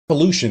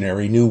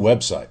revolutionary new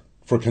website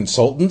for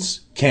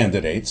consultants,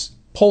 candidates,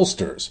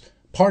 pollsters,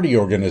 party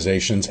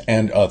organizations,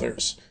 and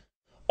others.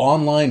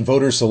 Online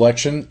voter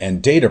selection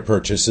and data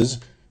purchases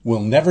will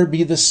never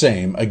be the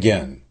same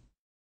again.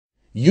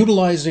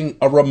 Utilizing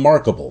a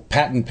remarkable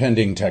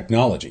patent-pending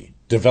technology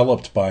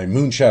developed by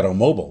Moonshadow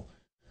Mobile,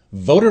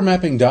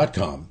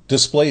 VoterMapping.com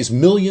displays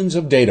millions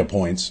of data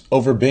points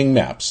over Bing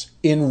Maps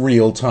in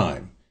real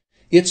time.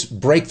 It's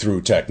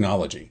breakthrough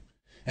technology.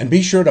 And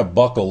be sure to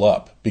buckle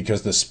up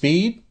because the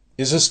speed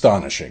is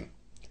astonishing.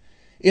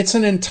 It's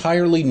an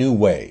entirely new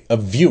way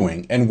of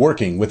viewing and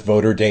working with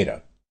voter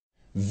data.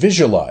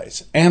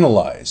 Visualize,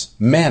 analyze,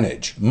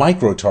 manage,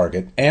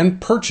 micro-target,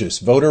 and purchase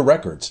voter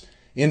records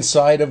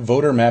inside of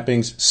Voter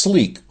Mapping's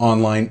sleek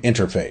online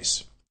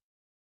interface.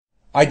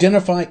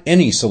 Identify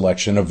any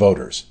selection of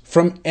voters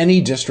from any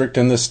district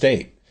in the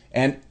state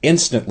and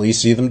instantly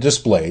see them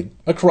displayed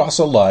across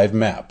a live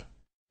map.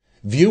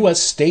 View a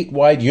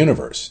statewide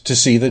universe to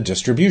see the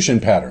distribution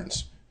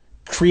patterns.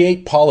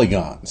 Create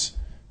polygons.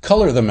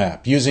 Color the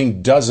map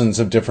using dozens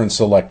of different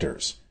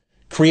selectors.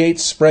 Create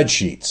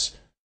spreadsheets.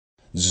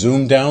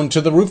 Zoom down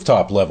to the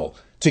rooftop level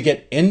to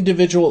get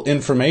individual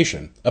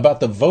information about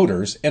the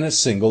voters in a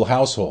single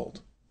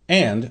household.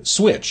 And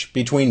switch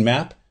between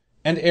map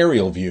and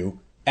aerial view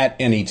at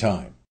any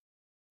time.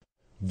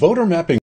 Voter mapping